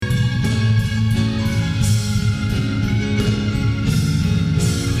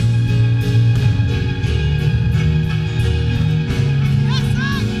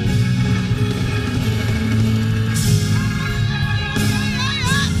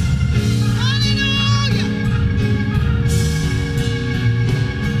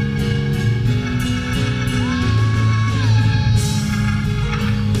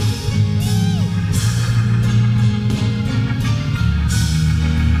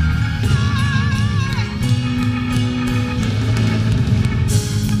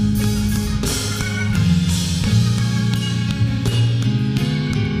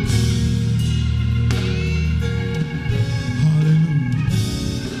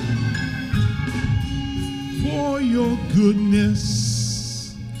your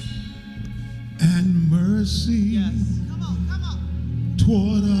goodness and mercy. Yes. Come on.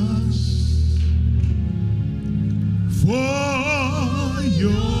 Toward us, for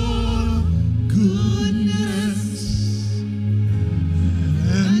your goodness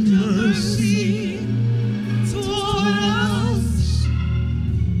and mercy toward us.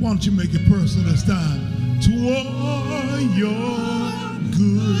 Why don't you make it personal this time? Toward your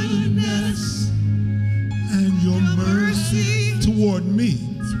goodness and your mercy toward me.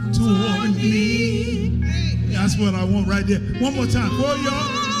 Toward me. That's what I want right there. One more time. For your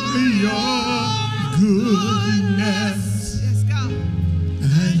goodness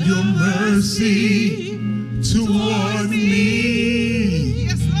and your mercy toward me.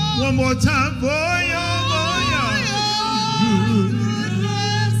 One more time. For your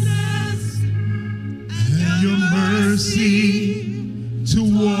goodness and your mercy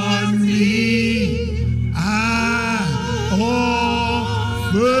toward me. I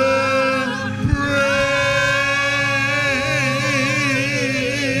offer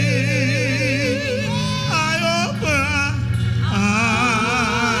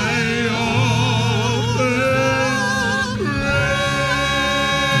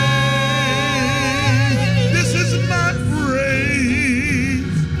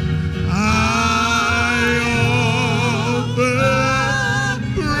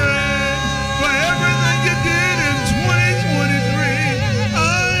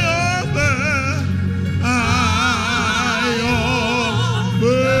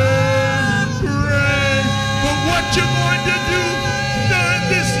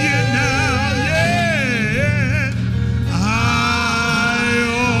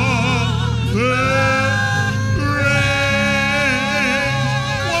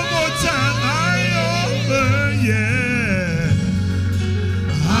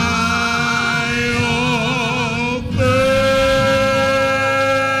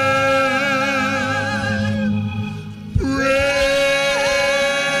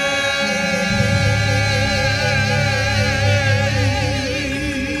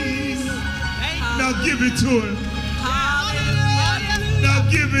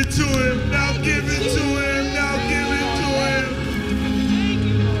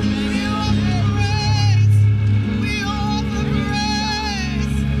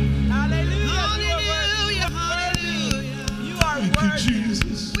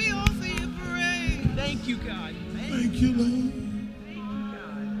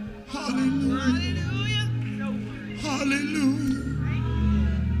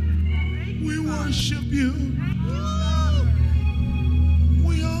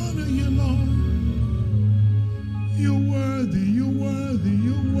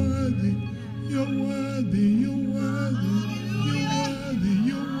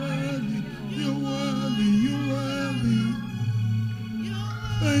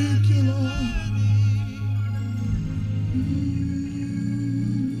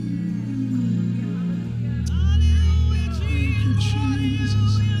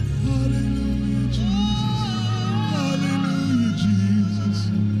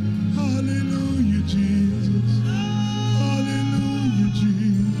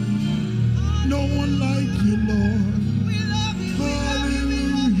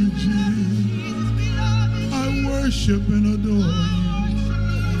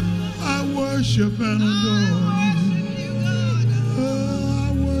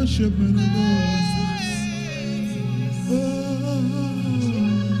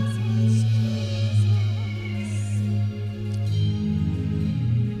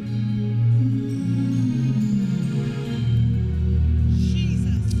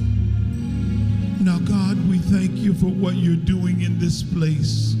for what you're doing in this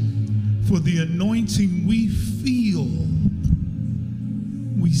place, for the anointing we feel,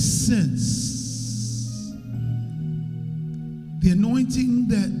 we sense, the anointing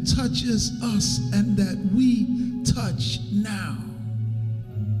that touches us and that we touch now.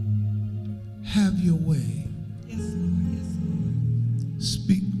 Have your way. Yes, Lord. Yes, Lord.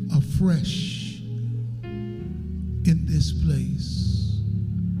 Speak afresh in this place.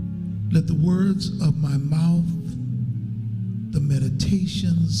 Let the words of my mouth, the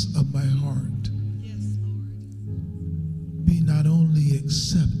meditations of my heart, yes, Lord, be not only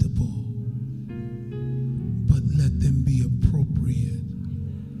acceptable, but let them be appropriate.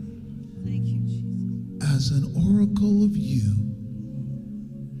 Thank you, Jesus. As an oracle of you,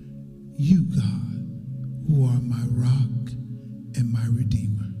 God, who are my rock and my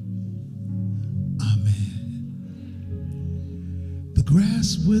redeemer. Amen. The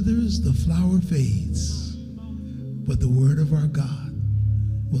grass withers, the flower fades, but the word of our God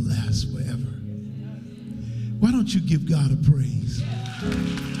will last forever. Why don't you give God a praise?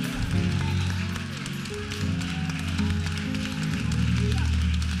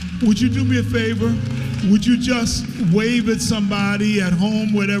 Would you do me a favor? Would you just wave at somebody at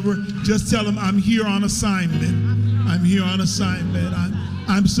home, whatever? Just tell them, I'm here on assignment. I'm here on assignment.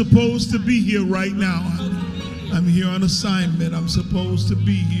 I'm supposed to be here right now. I'm here on assignment. I'm supposed to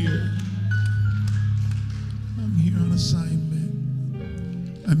be here. I'm here on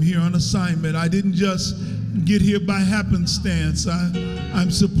assignment. I'm here on assignment. I didn't just get here by happenstance. I'm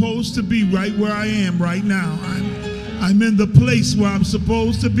supposed to be right where I am right now. I'm in the place where I'm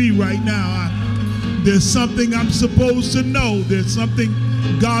supposed to be right now. There's something I'm supposed to know. There's something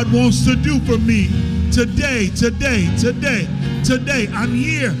God wants to do for me today. I'm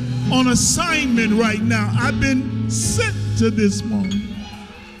here on assignment right now. I've been sent to this moment.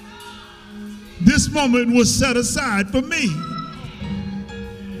 This moment was set aside for me.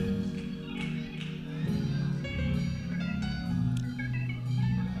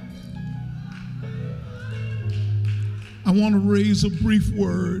 I want to raise a brief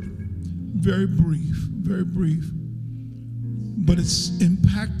word, very brief, but it's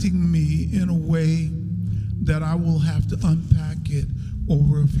impacting me in a way that I will have to unpack it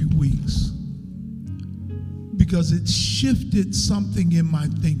over a few weeks because it shifted something in my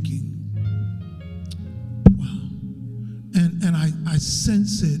thinking. Wow. And I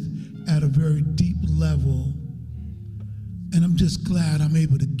sense it at a very deep level, and I'm just glad I'm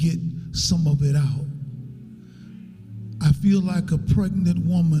able to get some of it out. I feel like a pregnant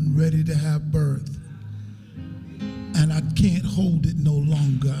woman ready to have birth, and I can't hold it no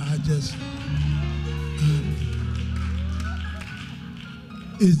longer.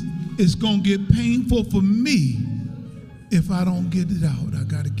 It's going to get painful for me if I don't get it out. I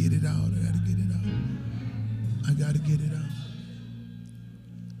got to get it out. I got to get it out.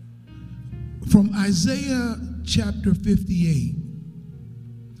 From Isaiah chapter 58,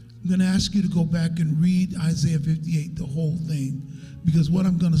 I'm going to ask you to go back and read Isaiah 58, the whole thing, because what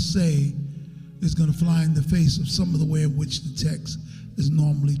I'm going to say is going to fly in the face of some of the way in which the text is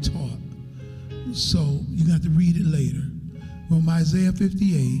normally taught. So you're going to have to read it later. From Isaiah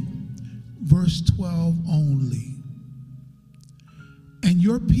 58, verse 12 only. And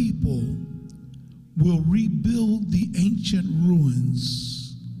your people will rebuild the ancient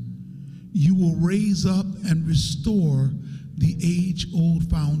ruins. You will raise up and restore the age-old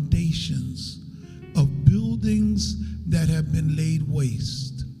foundations of buildings that have been laid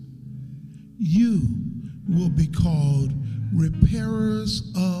waste. You will be called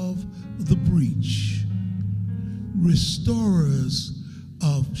repairers of the breach, restorers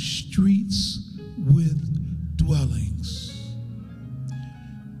of streets with dwellings.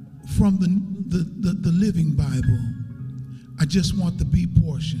 From the Living Bible, I just want the B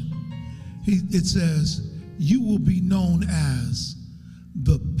portion. It says, you will be known as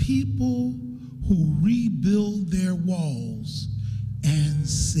the people who rebuild their walls and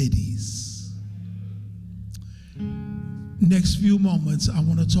cities. Next few moments, I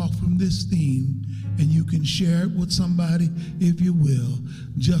want to talk from this theme, and you can share it with somebody if you will.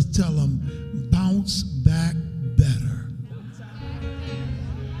 Just tell them, bounce back better.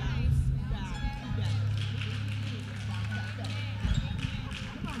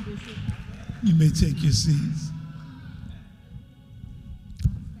 You may take your seats.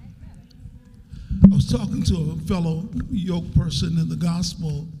 I was talking to a fellow yoke person in the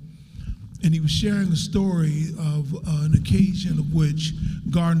gospel, and he was sharing a story of an occasion of which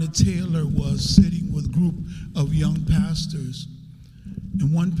Gardner Taylor was sitting with a group of young pastors.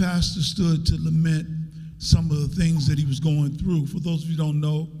 And one pastor stood to lament some of the things that he was going through. For those of you who don't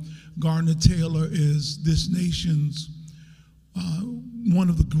know, Gardner Taylor is this nation's one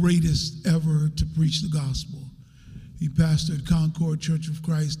of the greatest ever to preach the gospel. He pastored Concord Church of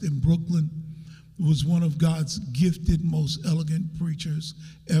Christ in Brooklyn. Was one of God's gifted, most elegant preachers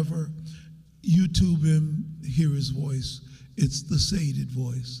ever. YouTube him, hear his voice. It's the sated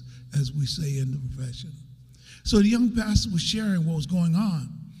voice, as we say in the profession. So the young pastor was sharing what was going on.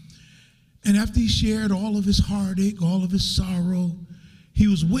 And after he shared all of his heartache, all of his sorrow, he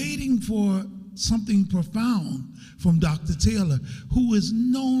was waiting for something profound from Dr. Taylor, who is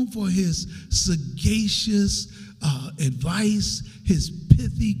known for his sagacious advice, his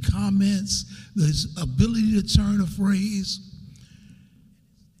pithy comments, his ability to turn a phrase.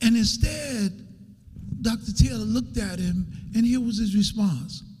 And instead, Dr. Taylor looked at him, and here was his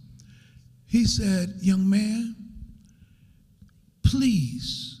response. He said, young man,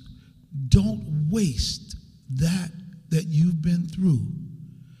 please don't waste that you've been through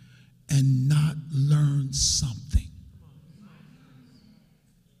and not learn something.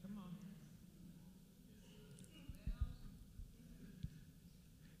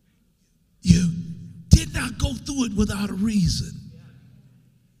 do it without a reason.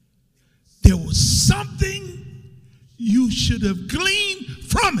 There was something you should have gleaned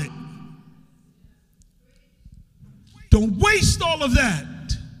from it. Don't waste all of that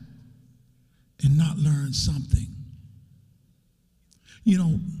and not learn something. You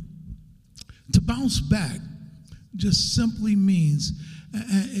know, to bounce back just simply means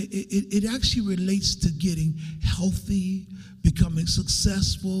it actually relates to getting healthy, becoming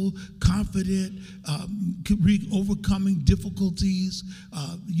successful, confident, overcoming difficulties.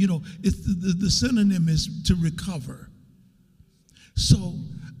 The synonym is to recover. So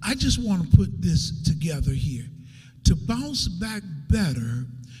I just want to put this together here. To bounce back better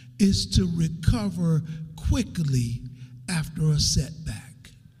is to recover quickly after a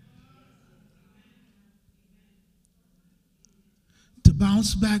setback. To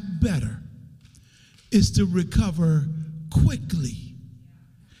bounce back better is to recover quickly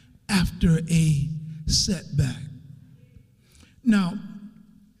after a setback. Now,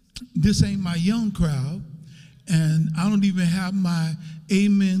 this ain't my young crowd, and I don't even have my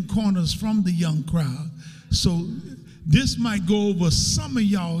amen corners from the young crowd. So this might go over some of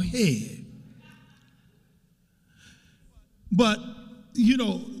y'all head. But,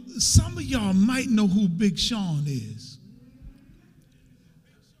 some of y'all might know who Big Sean is.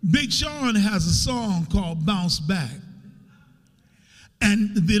 Big Sean has a song called Bounce Back.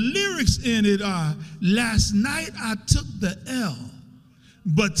 And the lyrics in it are, last night I took the L,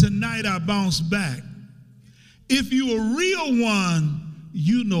 but tonight I bounced back. If you a real one,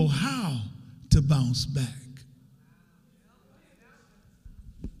 you know how to bounce back.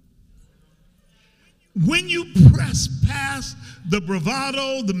 When you press past the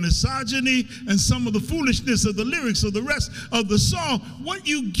bravado, the misogyny, and some of the foolishness of the lyrics of the rest of the song, what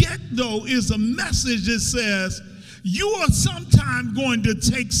you get, though, is a message that says, you are sometime going to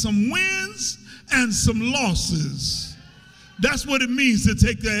take some wins and some losses. That's what it means to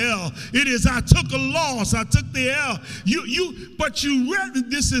take the L. It is, I took a loss, I took the L. But you read,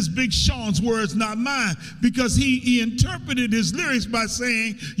 this is Big Sean's words, not mine, because he interpreted his lyrics by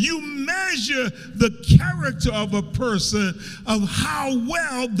saying, you measure the character of a person of how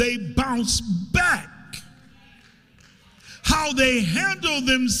well they bounce back, how they handle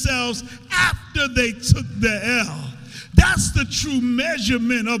themselves after they took the L. That's the true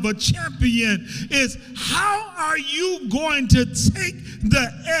measurement of a champion, is how are you going to take the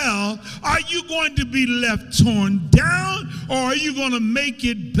L? Are you going to be left torn down, or are you going to make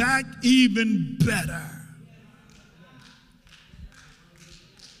it back even better?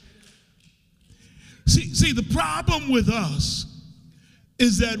 See, the problem with us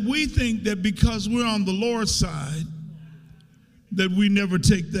is that we think that because we're on the Lord's side, that we never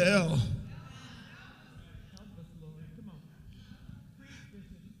take the L.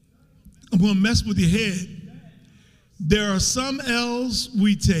 I'm going to mess with your head. There are some L's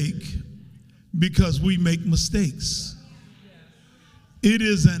we take because we make mistakes. It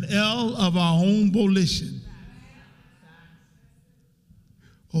is an L of our own volition.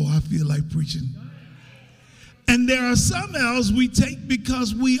 Oh, I feel like preaching. And there are some L's we take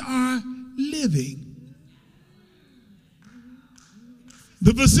because we are living.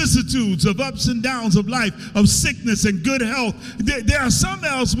 The vicissitudes of ups and downs of life, of sickness and good health. There are some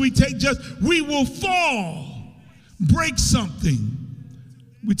else we take we will fall, break something.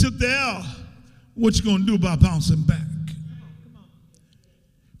 We took the L. What you going to do about bouncing back?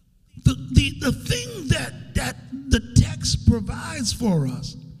 The thing that the text provides for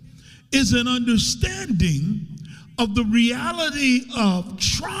us is an understanding of the reality of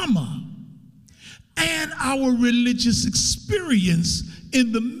trauma and our religious experience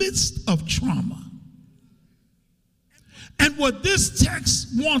in the midst of trauma. And what this text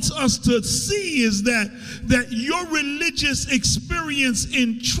wants us to see is that your religious experience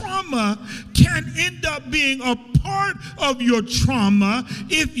in trauma can end up being a part of your trauma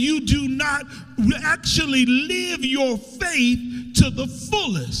if you do not actually live your faith to the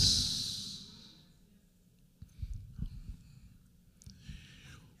fullest.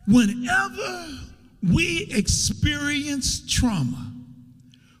 Whenever we experience trauma,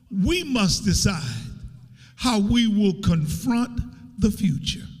 we must decide how we will confront the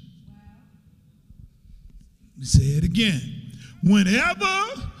future. Let me say it again.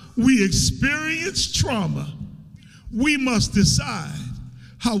 Whenever we experience trauma, we must decide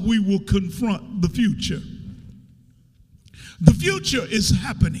how we will confront the future. The future is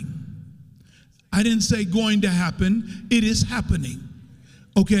happening. I didn't say going to happen. It is happening.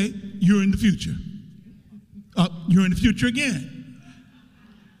 Okay, you're in the future. You're in the future again.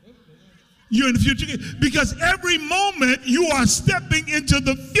 You're in the future again. Because every moment you are stepping into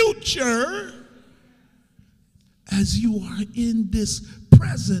the future as you are in this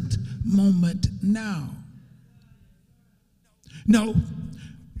present moment now. Now,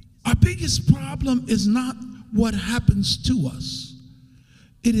 our biggest problem is not what happens to us.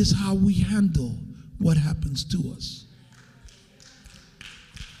 It is how we handle what happens to us.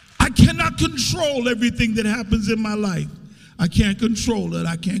 I cannot control everything that happens in my life. I can't control it.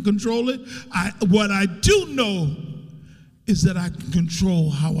 I can't control it. What I do know is that I can control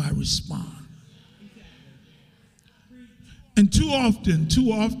how I respond. And too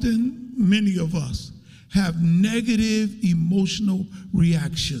often, many of us have negative emotional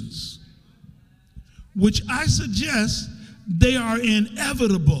reactions, which I suggest they are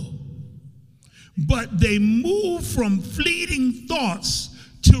inevitable, but they move from fleeting thoughts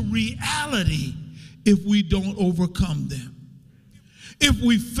to reality if we don't overcome them. If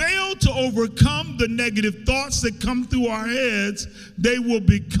we fail to overcome the negative thoughts that come through our heads, they will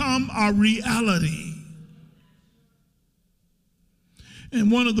become our reality. And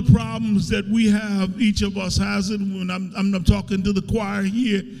one of the problems that we have, each of us has it, when I'm talking to the choir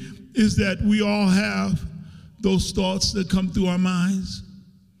here, is that we all have those thoughts that come through our minds.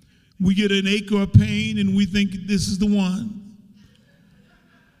 We get an ache or a pain and we think this is the one.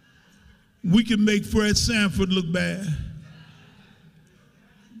 We can make Fred Sanford look bad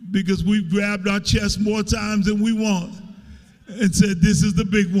because we've grabbed our chest more times than we want and said, this is the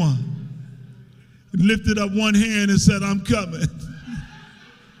big one. Lifted up one hand and said, I'm coming.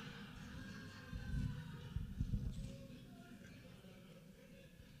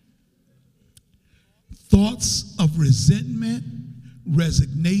 Thoughts of resentment,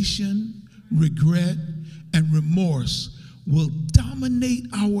 resignation, regret, and remorse will dominate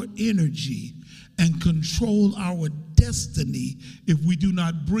our energy and control our destiny if we do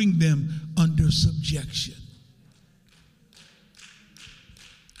not bring them under subjection.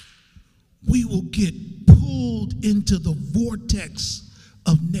 We will get pulled into the vortex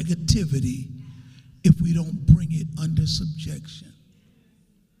of negativity if we don't bring it under subjection.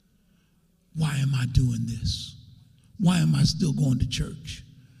 Why am I doing this? Why am I still going to church?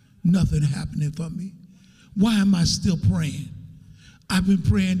 Nothing happening for me. Why am I still praying? I've been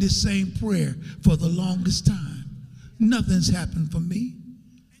praying this same prayer for the longest time. Nothing's happened for me.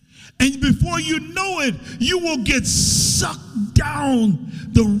 And before you know it, you will get sucked down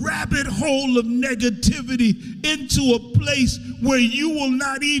the rabbit hole of negativity into a place where you will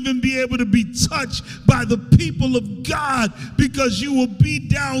not even be able to be touched by the people of God because you will be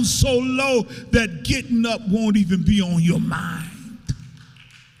down so low that getting up won't even be on your mind.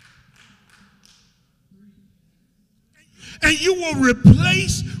 And you will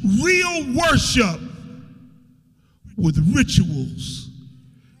replace real worship with rituals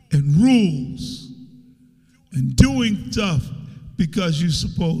and rules and doing stuff because you're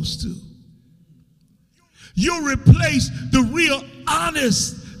supposed to. You'll replace the real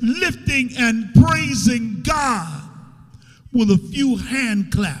honest lifting and praising God with a few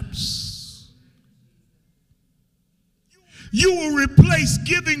hand claps. You will replace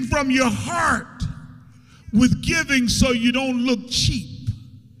giving from your heart with giving so you don't look cheap.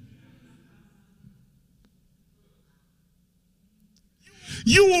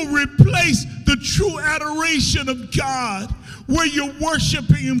 You will replace the true adoration of God where you're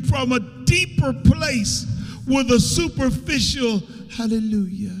worshiping Him from a deeper place with a superficial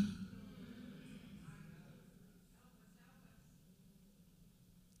hallelujah.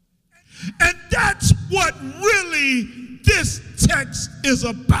 And that's what really this text is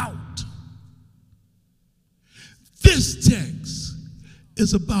about. This text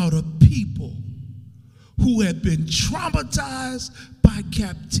is about a people who have been traumatized by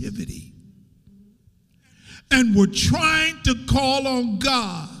captivity and were trying to call on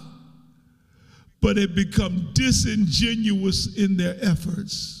God, but had become disingenuous in their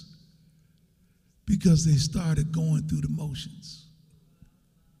efforts because they started going through the motions.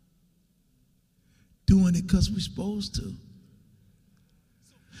 Doing it because we're supposed to.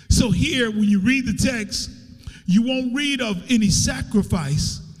 So here, when you read the text, you won't read of any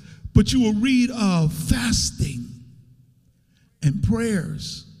sacrifice, but you will read of fasting and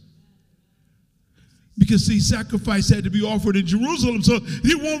prayers. Because, see, sacrifice had to be offered in Jerusalem. So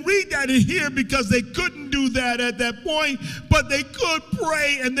you won't read that in here because they couldn't do that at that point. But they could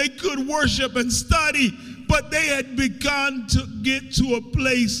pray and they could worship and study. But they had begun to get to a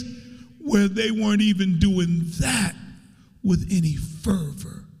place where they weren't even doing that with any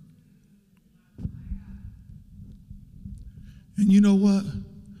fervor. And you know what?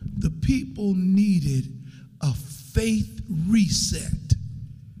 The people needed a faith reset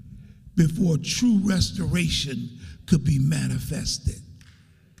before true restoration could be manifested.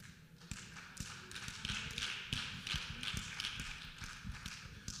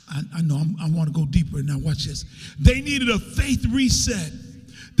 I know I want to go deeper. Now watch this. They needed a faith reset.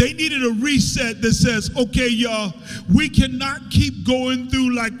 They needed a reset that says, okay, y'all, we cannot keep going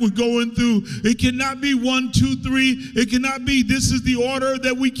through like we're going through. It cannot be 1, 2, 3. It cannot be this is the order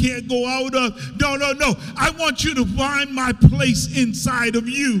that we can't go out of. No, no, no. I want you to find my place inside of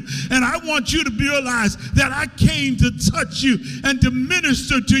you. And I want you to realize that I came to touch you and to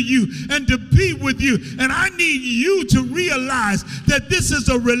minister to you and to be with you. And I need you to realize that this is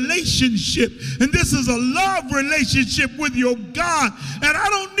a relationship and this is a love relationship with your God. And I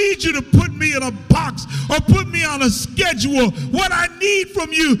don't need you to put me in a box or put me on a schedule. What I need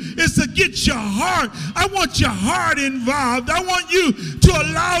from you is to get your heart. I want your heart involved. I want you to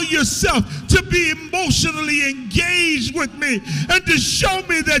allow yourself to be emotionally engaged with me and to show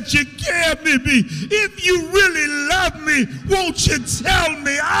me that you care for me. If you really love me, won't you tell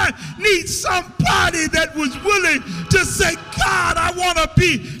me? I need somebody that was willing to say, God, I want to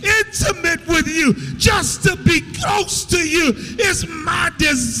be intimate with you. Just to be close to you is my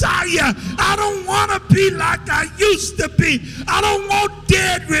desire. I don't want to be like I used to be. I don't want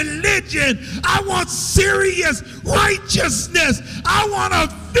dead religion. I want serious righteousness. I want to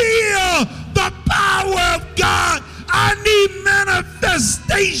feel the power of God. I need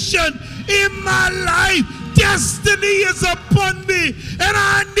manifestation in my life. Destiny is upon me, and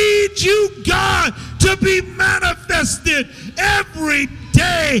I need you, God, to be manifested every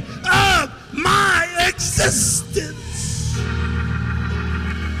day of my existence.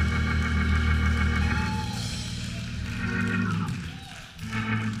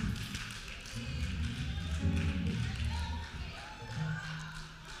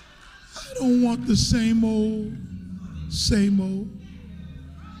 I don't want the same old, same old.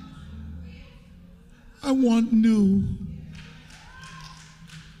 I want new.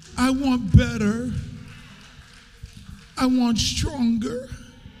 I want better. I want stronger.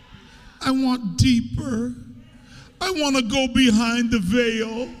 I want deeper. I want to go behind the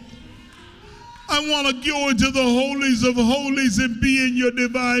veil. I want to go into the holies of holies and be in your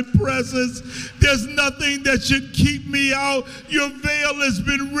divine presence. There's nothing that should keep me out. Your veil has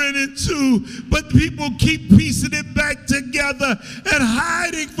been rent too, but people keep piecing it back together and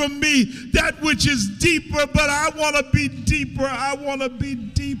hiding from me that which is deeper. But I want to be deeper. I want to be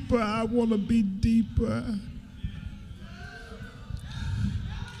deeper. I want to be deeper.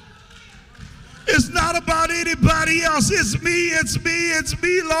 It's not about anybody else. It's me, it's me, it's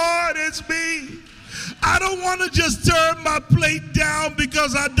me, Lord, it's me. I don't want to just turn my plate down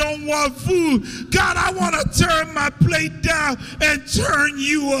because I don't want food. God, I want to turn my plate down and turn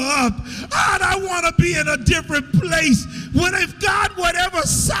you up. God, I want to be in a different place. If God, whatever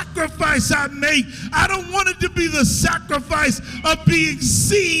sacrifice I make, I don't want it to be the sacrifice of being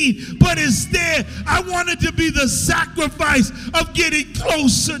seen, but instead, I want it to be the sacrifice of getting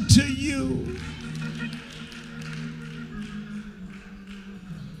closer to you.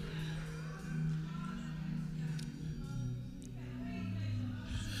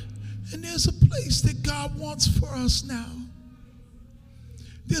 And there's a place that God wants for us now.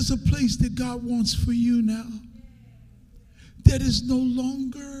 There's a place that God wants for you now. That is no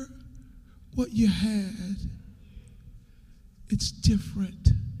longer what you had. It's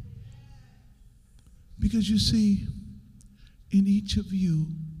different. Because you see, in each of you,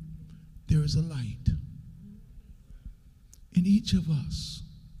 there is a light. In each of us.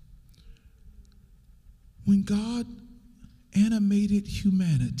 When God animated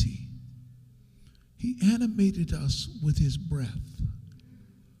humanity, He animated us with his breath.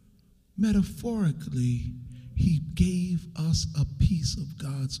 Metaphorically, he gave us a piece of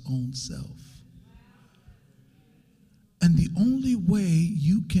God's own self. And the only way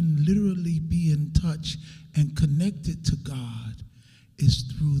you can literally be in touch and connected to God is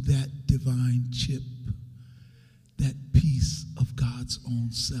through that divine chip, that piece of God's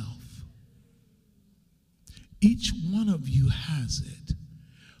own self. Each one of you has it.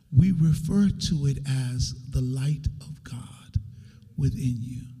 We refer to it as the light of God within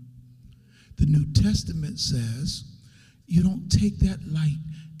you. The New Testament says you don't take that light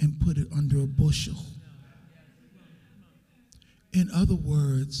and put it under a bushel. In other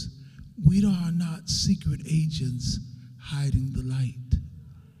words, we are not secret agents hiding the light.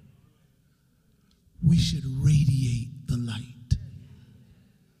 We should radiate the light.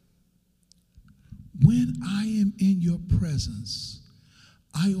 When I am in your presence,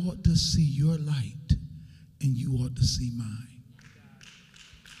 I ought to see your light, and you ought to see mine.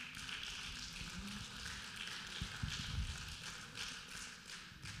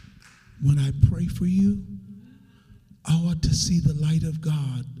 When I pray for you, I ought to see the light of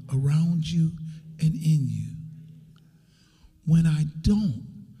God around you and in you. When I don't,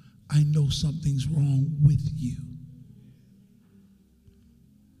 I know something's wrong with you.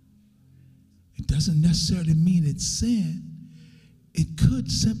 It doesn't necessarily mean it's sin. It could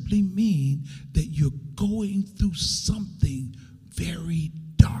simply mean that you're going through something very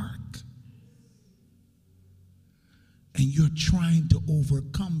dark. And you're trying to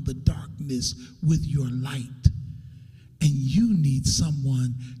overcome the darkness with your light. And you need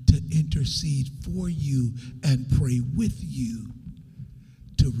someone to intercede for you and pray with you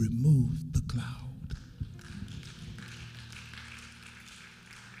to remove the cloud.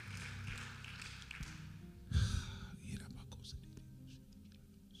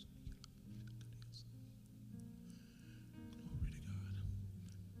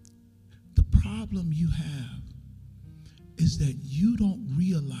 The problem you have is that you don't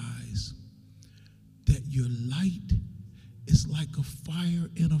realize that your light is like a fire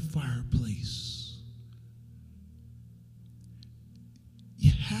in a fireplace.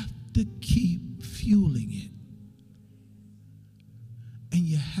 You have to keep fueling it. And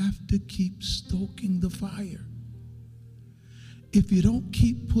you have to keep stoking the fire. If you don't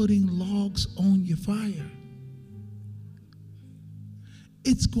keep putting logs on your fire,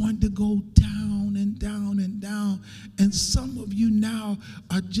 it's going to go down and down and down. And some of you now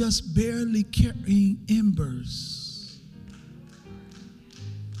are just barely carrying embers.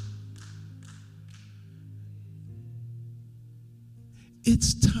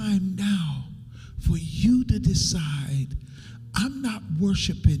 It's time now for you to decide, I'm not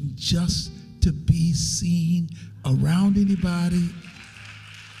worshiping just to be seen around anybody.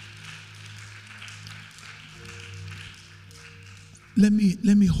 Let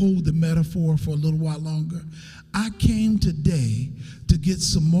me hold the metaphor for a little while longer. I came today to get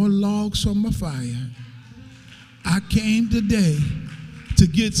some more logs from my fire. I came today to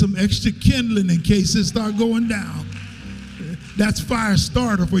get some extra kindling in case it start going down. That's fire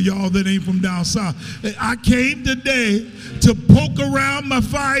starter for y'all that ain't from down south. I came today to poke around my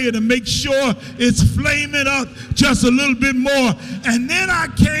fire to make sure it's flaming up just a little bit more. And then I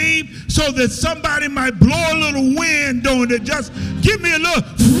came so that somebody might blow a little wind on it. Just give me a little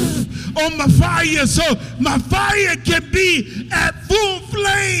on my fire so my fire can be at full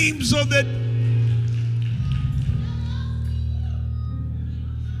flame so that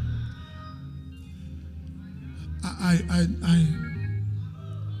I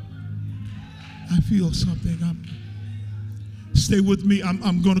feel something. Stay with me.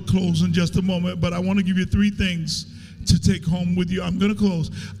 I'm going to close in just a moment, but I want to give you 3 things to take home with you. I'm going to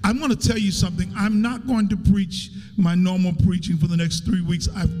close. I'm going to tell you something. I'm not going to preach my normal preaching for the next 3 weeks.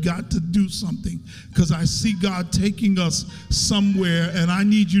 I've got to do something because I see God taking us somewhere, and I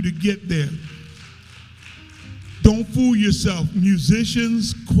need you to get there. Don't fool yourself.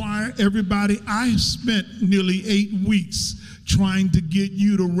 Musicians, choir, everybody. I spent nearly 8 weeks trying to get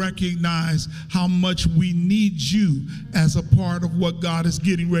you to recognize how much we need you as a part of what God is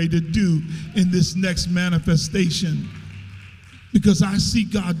getting ready to do in this next manifestation. Because I see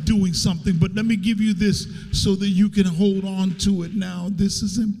God doing something. But let me give you this so that you can hold on to it now. This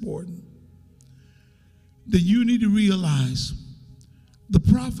is important. That you need to realize the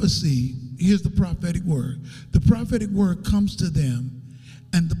prophecy, here's the prophetic word. The prophetic word comes to them,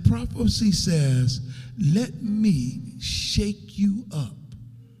 and the prophecy says, let me shake you up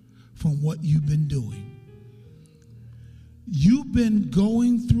from what you've been doing. You've been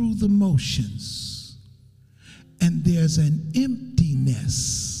going through the motions, and there's an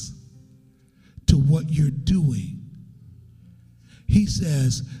emptiness to what you're doing. He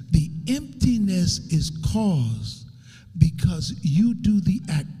says, the emptiness is caused because you do the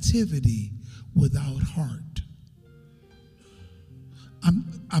activity without heart.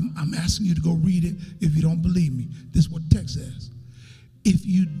 I'm asking you to go read it if you don't believe me. This is what the text says. If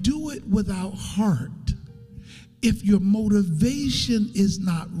you do it without heart, if your motivation is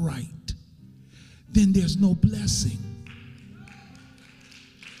not right, then there's no blessing.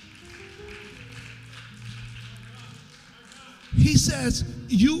 He says,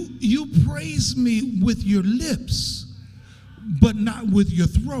 you praise me with your lips, but not with your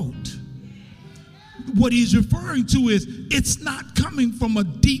throat. What he's referring to is it's not coming from a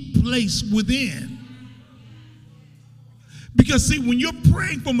deep place within. Because see, when you're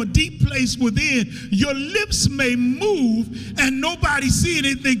praying from a deep place within, your lips may move and nobody see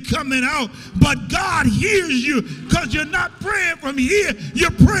anything coming out, but God hears you because you're not praying from here,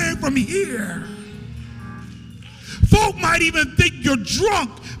 you're praying from here. Folk might even think you're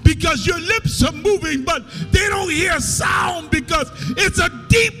drunk because your lips are moving, but they don't hear sound because it's a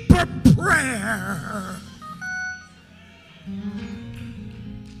deeper prayer.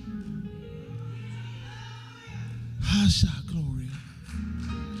 Hasha, glory.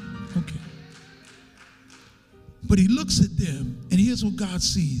 But he looks at them, and here's what God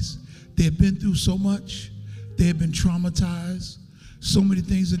sees. They have been through so much. They have been traumatized. So many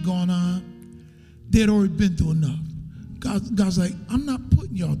things have gone on. They had already been through enough. God's like, I'm not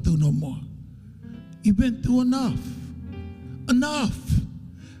putting y'all through no more. You've been through enough. Enough.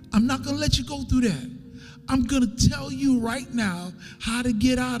 I'm not going to let you go through that. I'm going to tell you right now how to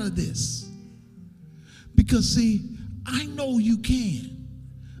get out of this. Because, see, I know you can.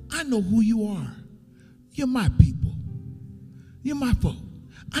 I know who you are. You're my people. You're my folk.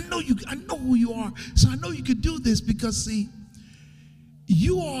 I know who you are. So I know you can do this because, see,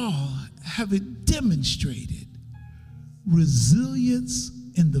 you all have demonstrated resilience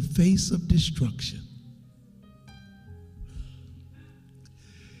in the face of destruction.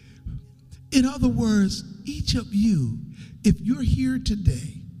 In other words, each of you, if you're here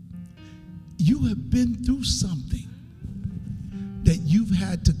today, you have been through something that you've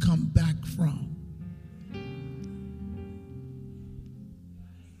had to come back from.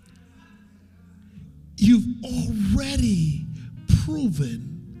 You've already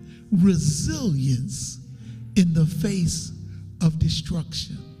proven resilience in the face of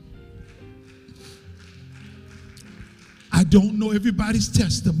destruction. I don't know everybody's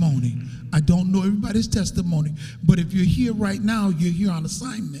testimony. But if you're here right now, you're here on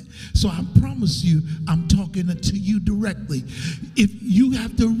assignment. So I promise you, I'm talking to you directly. If you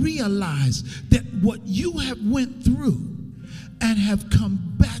have to realize that what you have went through and have come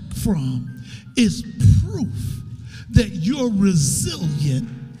back from is proof that you're resilient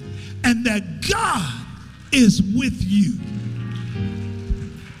and that God is with you.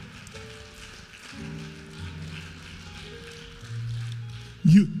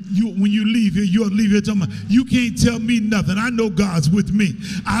 When you leave here, you'll leave here talking about, you can't tell me nothing. I know God's with me.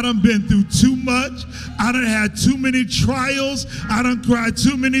 I done been through too much. I done had too many trials. I done cried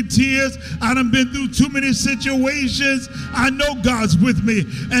too many tears. I done been through too many situations. I know God's with me.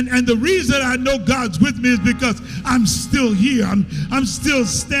 And the reason I know God's with me is because I'm still here. I'm still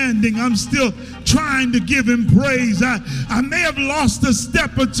standing. I'm still trying to give him praise. I may have lost a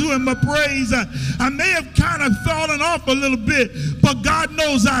step or two in my praise. I may have kind of fallen off a little bit, but God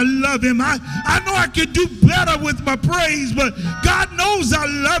knows I love him. I know I could do better with my praise, but God knows I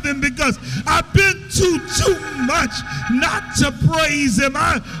love him because I've been through too much not to praise him.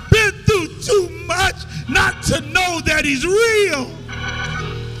 I've been through too much not to know that he's real.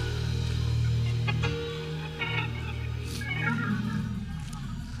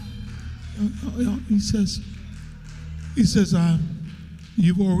 He says,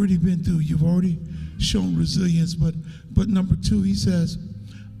 you've already been through, you've already shown resilience, but number two, he says,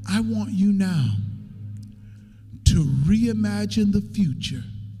 I want you now to reimagine the future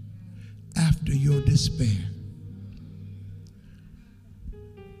after your despair.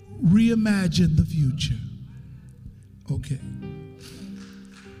 Reimagine the future. Okay.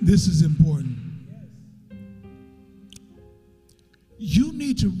 This is important. You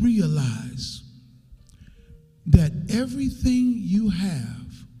need to realize that everything you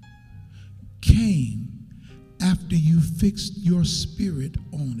have came after you fixed your spirit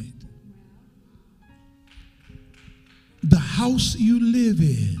on it. The house you live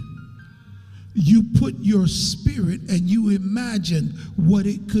in, you put your spirit and you imagine what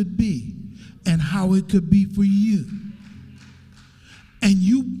it could be and how it could be for you. And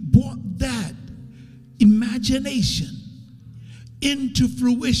you brought that imagination into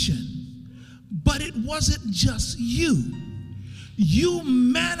fruition. But it wasn't just you. You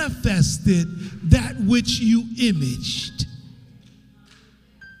manifested that which you imaged.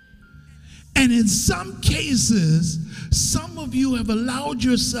 And in some cases, some of you have allowed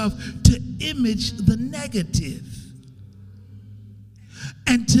yourself to image the negative.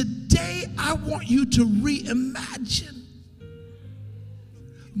 And today I want you to reimagine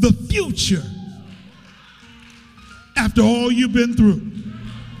the future after all you've been through.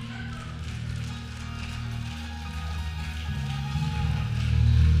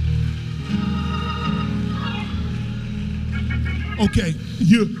 Okay,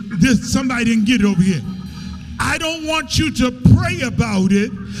 somebody didn't get it over here. I don't want you to pray about it.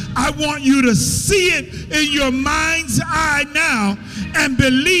 I want you to see it in your mind's eye now and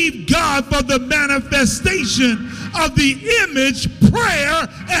believe God for the manifestation of the image, prayer,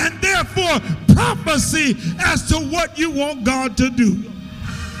 and therefore prophecy as to what you want God to do.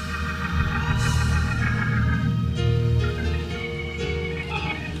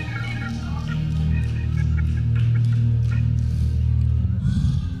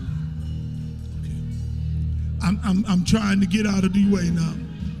 I'm trying to get out of the way now.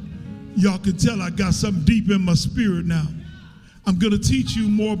 Y'all can tell I got something deep in my spirit now. I'm going to teach you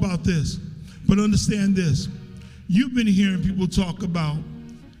more about this, but understand this. You've been hearing people talk about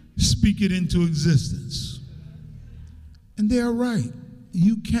speak it into existence. And they're right.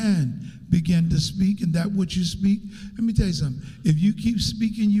 You can begin to speak, and that what you speak. Let me tell you something. If you keep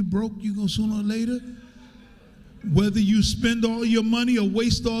speaking you broke, you're going to sooner or later, whether you spend all your money or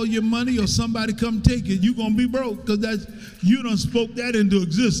waste all your money or somebody come take it, you're going to be broke because you done spoke that into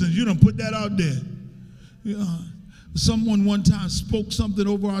existence. You done put that out there. Someone one time spoke something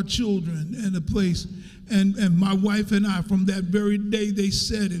over our children in a place, and my wife and I, from that very day they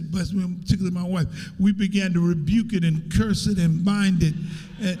said it, but particularly my wife, we began to rebuke it and curse it and bind it,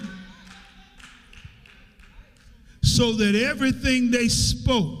 so that everything they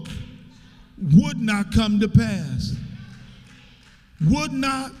spoke would not come to pass. Would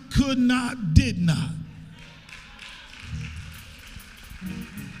not, could not, did not.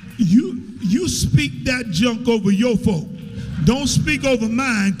 You speak that junk over your folk. Don't speak over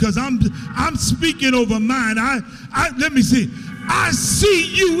mine, because I'm speaking over mine. Let me see. I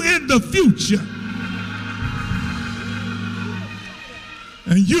see you in the future.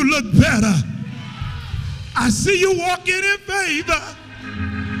 And you look better. I see you walking in favor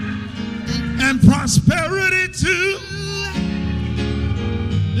and prosperity too.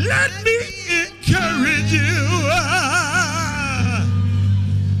 Let me encourage you.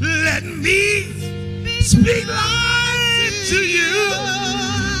 Let me speak life to you.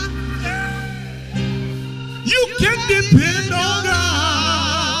 You can depend on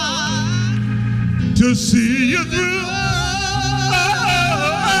God to see you through.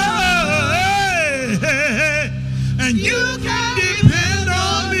 And you can depend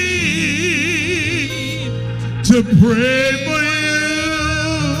on me to pray for you.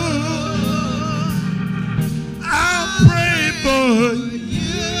 I'll pray for you.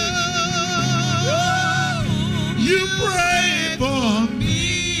 You pray for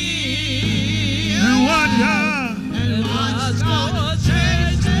me. And watch God. And watch God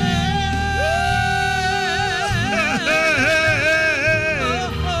change it.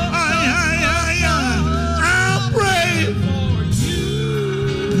 I'll pray for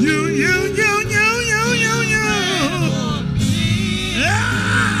you. You.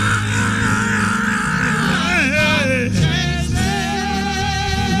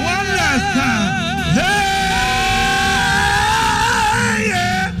 One last time.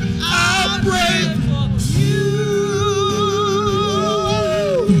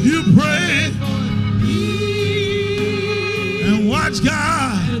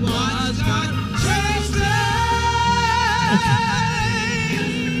 God.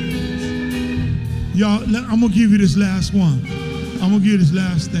 Y'all, I'm going to give you this last one. I'm going to give you this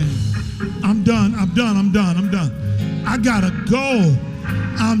last thing. I'm done. I got to go.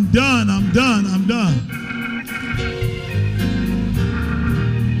 I'm done. I'm done.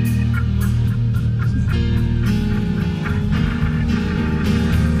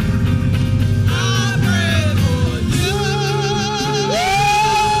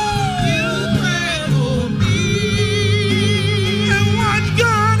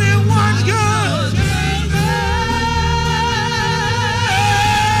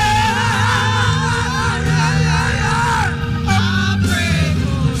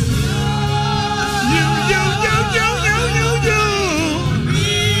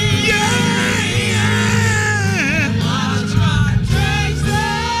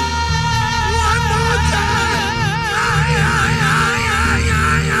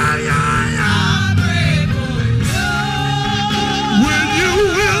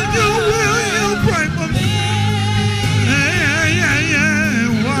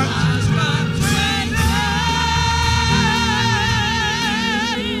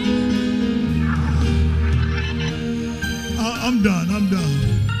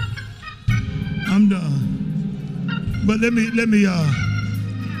 But let me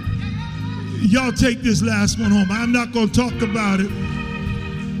y'all take this last one home. I'm not going to talk about it.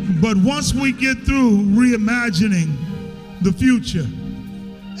 But once we get through reimagining the future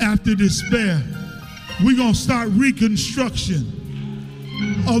after despair, we're going to start reconstruction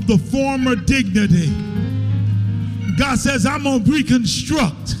of the former dignity. God says, I'm going to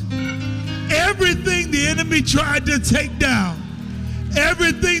reconstruct everything the enemy tried to take down.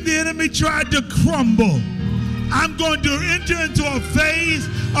 Everything the enemy tried to crumble, I'm going to enter into a phase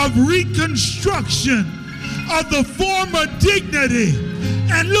of reconstruction of the former dignity.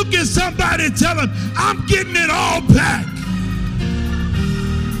 And look at somebody, tell them, I'm getting it all back.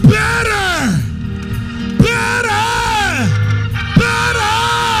 Better, better, better,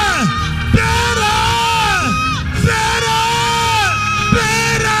 better, better,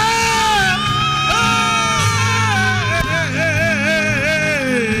 better.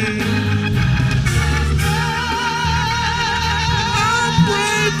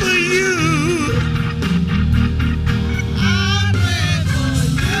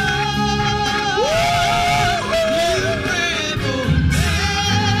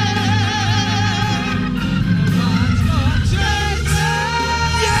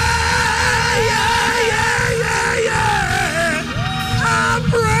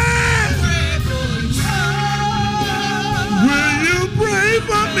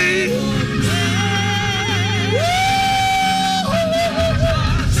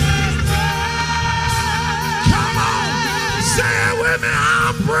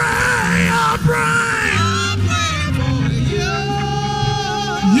 pray. I'll pray. I'll pray for you.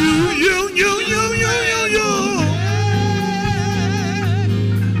 You.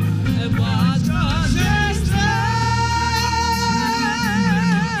 And watch God change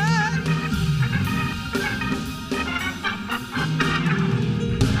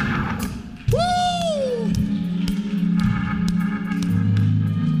Woo!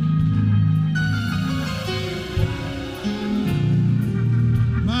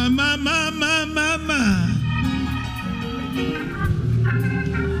 My.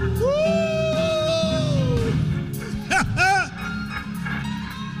 Woo!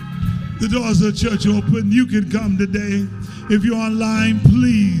 The doors of the church open. You can come today. If you're online,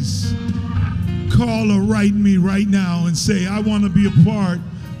 please call or write me right now and say, I want to be a part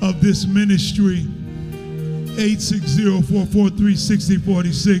of this ministry.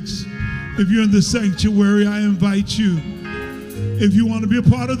 860-443-6046. If you're in the sanctuary, I invite you. If you want to be a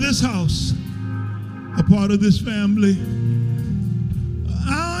part of this house, a part of this family,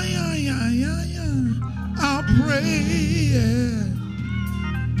 I'll pray. Yeah.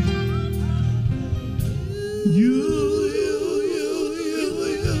 You.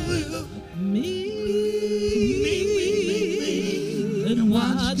 me. And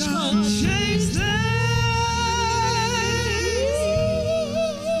watch God change things.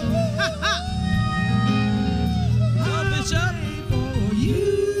 Oh, Bishop, for you.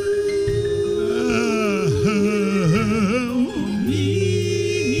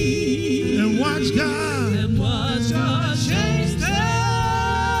 Me. And watch God. And watch God change things.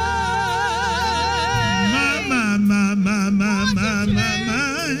 My.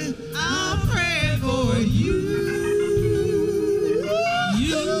 I'll pray for you.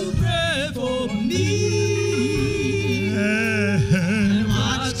 You pray for me. And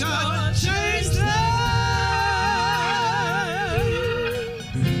watch God change things.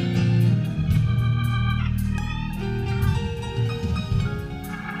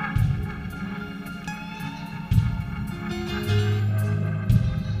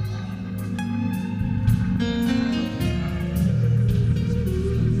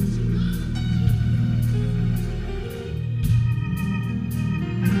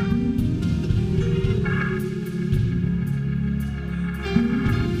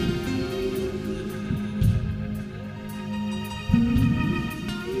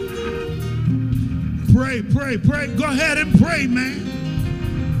 Pray. Go ahead and pray, man.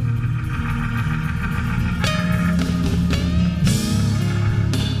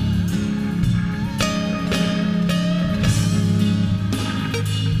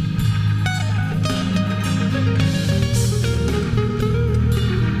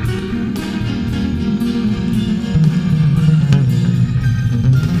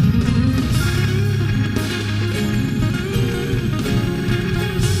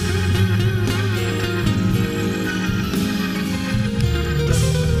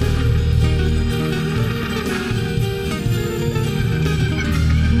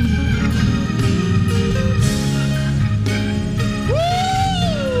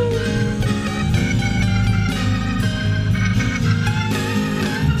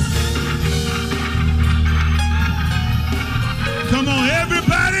 Come on,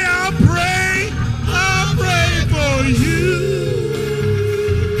 everybody, I'll pray for you.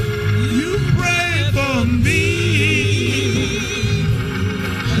 You pray for me.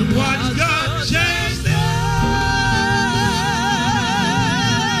 And watch God change things.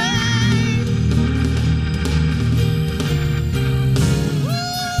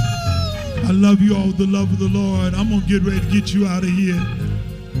 I love you all with the love of the Lord. I'm going to get ready to get you out of here.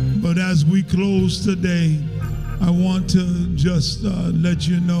 But as we close today, I want to just let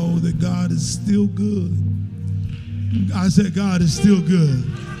you know that God is still good. I said God is still good.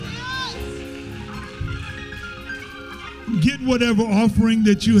 Get whatever offering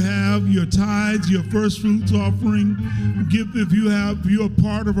that you have, your tithes, your first fruits offering. Give if you're a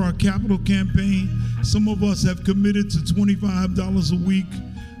part of our capital campaign. Some of us have committed to $25 a week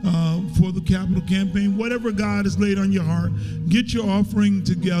for the capital campaign. Whatever God has laid on your heart, get your offering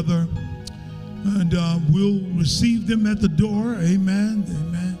together. And we'll receive them at the door. Amen.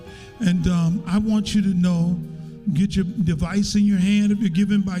 And I want you to know, get your device in your hand if you're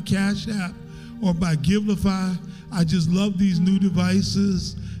giving by Cash App or by Givelify. I just love these new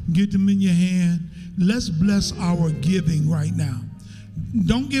devices. Get them in your hand. Let's bless our giving right now.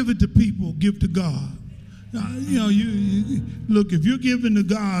 Don't give it to people, give to God. You look, if you're giving to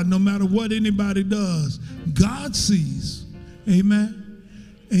God, no matter what anybody does, God sees. Amen.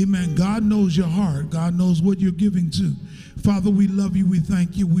 Amen. God knows your heart. God knows what you're giving to. Father, we love you. We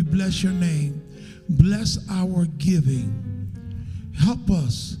thank you. We bless your name. Bless our giving. Help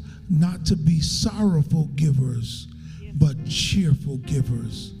us not to be sorrowful givers, but cheerful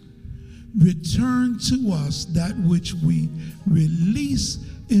givers. Return to us that which we release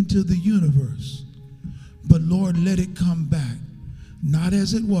into the universe. But Lord, let it come back, not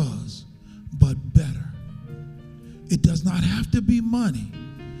as it was, but better. It does not have to be money,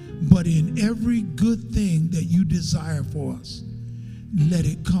 but in every good thing that you desire for us, let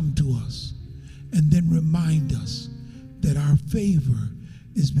it come to us. And then remind us that our favor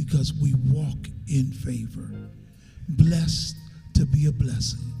is because we walk in favor. Blessed to be a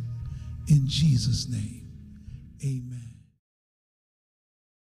blessing. In Jesus' name, amen.